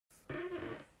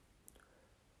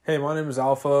Hey, my name is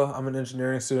Alpha. I'm an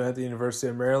engineering student at the University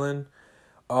of Maryland.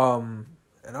 And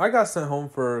I got sent home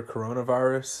for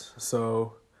coronavirus,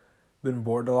 so been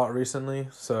bored a lot recently.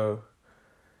 So,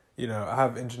 I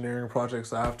have engineering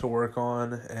projects I have to work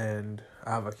on, and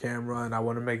I have a camera, and I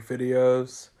want to make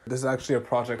videos. This is actually a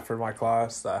project for my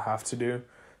class that I have to do,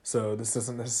 so this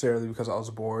isn't necessarily because I was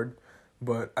bored,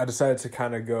 but I decided to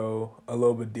kind of go a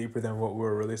little bit deeper than what we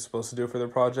were really supposed to do for the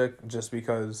project, just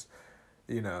because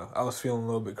I was feeling a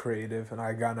little bit creative and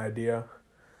I got an idea.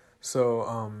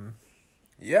 So,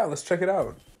 yeah, let's check it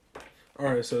out. All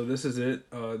right, so this is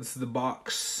it. This is the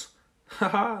box.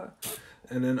 Haha.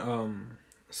 And then,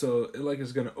 so it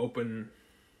is gonna open,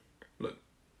 look,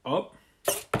 up.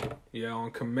 Yeah,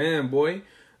 on command, boy.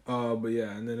 But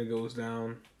yeah, and then it goes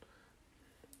down.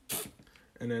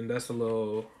 And then that's a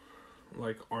little,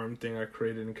 arm thing I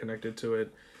created and connected to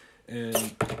it.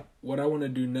 And what I want to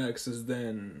do next is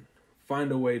then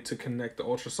find a way to connect the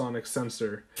ultrasonic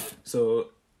sensor. So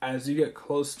as you get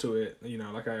close to it,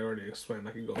 like I already explained,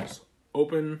 it goes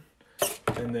open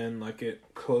and then it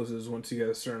closes once you get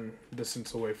a certain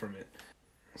distance away from it.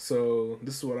 So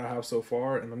this is what I have so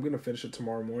far, and I'm going to finish it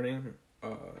tomorrow morning.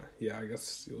 Yeah, I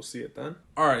guess you'll see it then.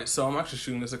 All right, so I'm actually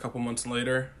shooting this a couple months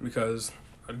later because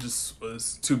I just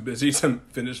was too busy to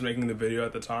finish making the video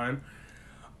at the time.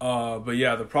 But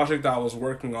yeah, the project that I was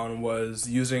working on was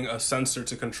using a sensor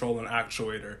to control an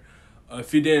actuator.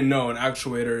 If you didn't know, an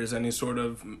actuator is any sort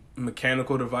of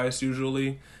mechanical device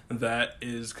usually that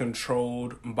is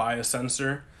controlled by a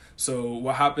sensor. So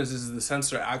what happens is the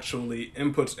sensor actually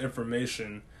inputs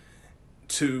information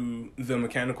to the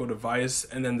mechanical device,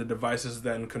 and then the device is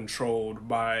then controlled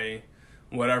by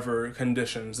whatever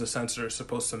conditions the sensor is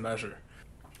supposed to measure.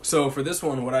 So for this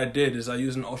one, what I did is I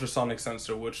used an ultrasonic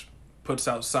sensor, which puts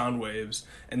out sound waves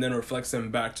and then reflects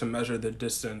them back to measure the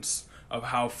distance of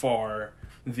how far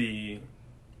the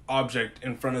object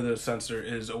in front of the sensor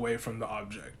is away from the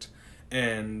object.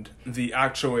 And the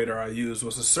actuator I used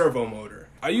was a servo motor.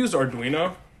 I used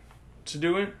Arduino to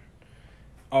do it.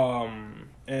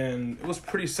 And it was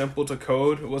pretty simple to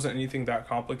code. It wasn't anything that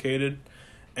complicated.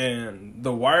 And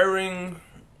the wiring,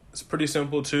 it's pretty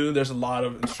simple too. There's a lot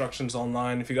of instructions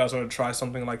online. If you guys want to try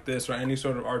something like this or any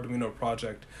sort of Arduino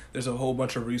project, there's a whole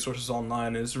bunch of resources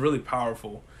online. And it's really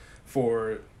powerful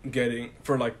for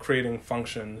creating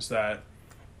functions that,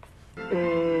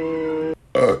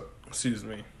 excuse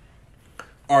me.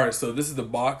 All right, so this is the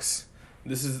box.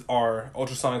 This is our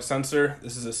ultrasonic sensor.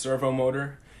 This is a servo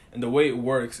motor. And the way it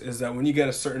works is that when you get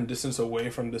a certain distance away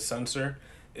from the sensor,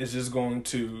 it's just going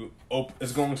to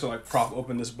prop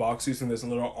open this box using this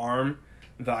little arm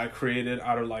that I created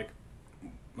out of like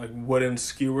wooden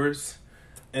skewers.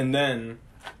 And then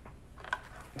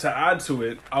to add to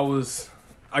it,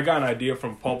 I got an idea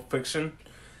from Pulp Fiction.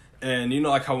 And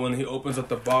how when he opens up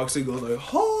the box, he goes like,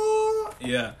 "Ha!"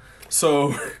 Yeah.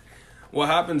 So what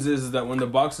happens is that when the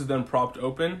box is then propped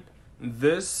open,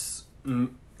 this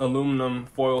aluminum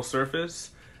foil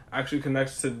surface actually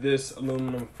connects to this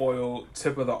aluminum foil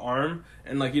tip of the arm,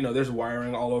 and there's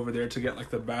wiring all over there to get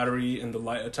the battery and the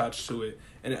light attached to it,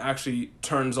 and it actually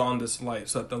turns on this light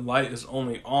so that the light is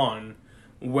only on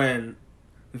when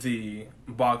the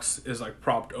box is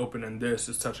propped open and this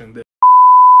is touching this.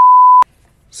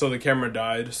 So the camera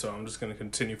died, so I'm just going to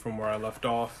continue from where I left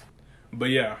off. But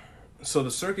yeah, so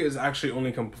the circuit is actually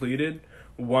only completed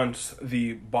once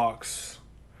the box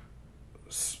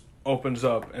opens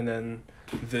up and then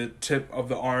the tip of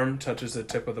the arm touches the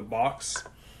tip of the box,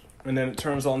 and then it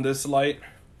turns on this light.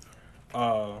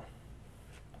 And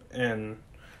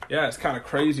yeah, it's kind of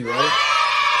crazy, right?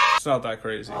 It's not that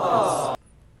crazy.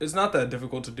 It's not that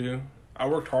difficult to do. I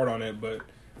worked hard on it, but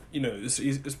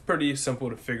it's pretty simple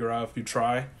to figure out if you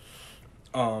try.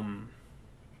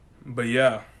 But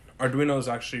yeah, Arduino is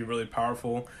actually really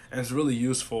powerful, and it's really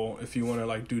useful if you want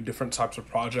to do different types of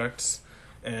projects.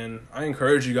 And I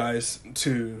encourage you guys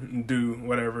to do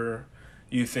whatever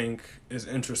you think is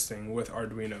interesting with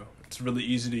Arduino. It's really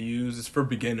easy to use. It's for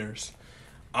beginners.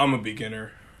 I'm a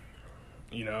beginner.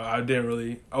 I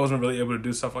wasn't really able to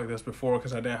do stuff like this before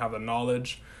because I didn't have the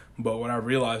knowledge. But what I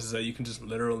realized is that you can just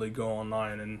literally go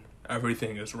online and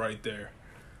everything is right there.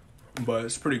 But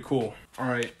it's pretty cool. All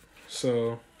right,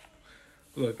 so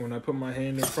look, when I put my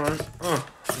hand in front, and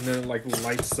then it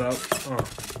lights up,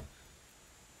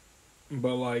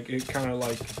 But it kind of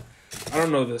I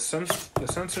don't know, the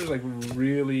sensor's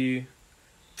really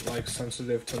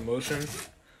sensitive to motion,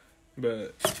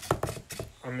 but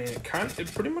I mean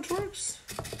it pretty much works,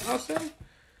 I'll say.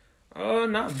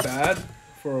 Not bad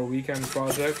for a weekend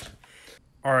project.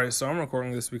 All right, so I'm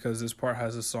recording this because this part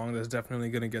has a song that's definitely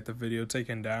gonna get the video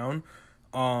taken down.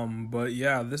 But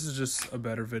yeah, this is just a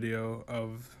better video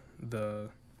of the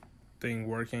thing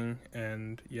working,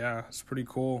 and yeah, it's pretty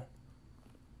cool.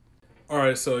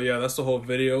 Alright, so yeah, that's the whole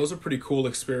video. It was a pretty cool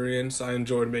experience. I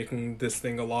enjoyed making this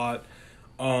thing a lot.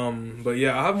 But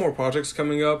yeah, I have more projects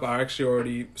coming up. I actually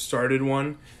already started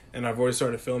one, and I've already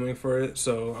started filming for it,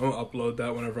 so I'm gonna upload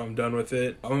that whenever I'm done with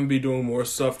it. I'm gonna be doing more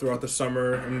stuff throughout the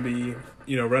summer. I'm gonna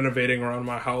be, renovating around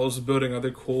my house, building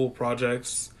other cool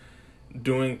projects,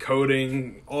 doing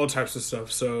coding, all types of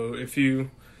stuff. So if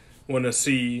you want to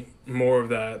see more of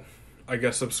that, I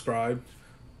guess subscribe,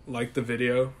 like the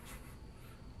video.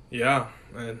 Yeah,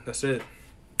 and that's it.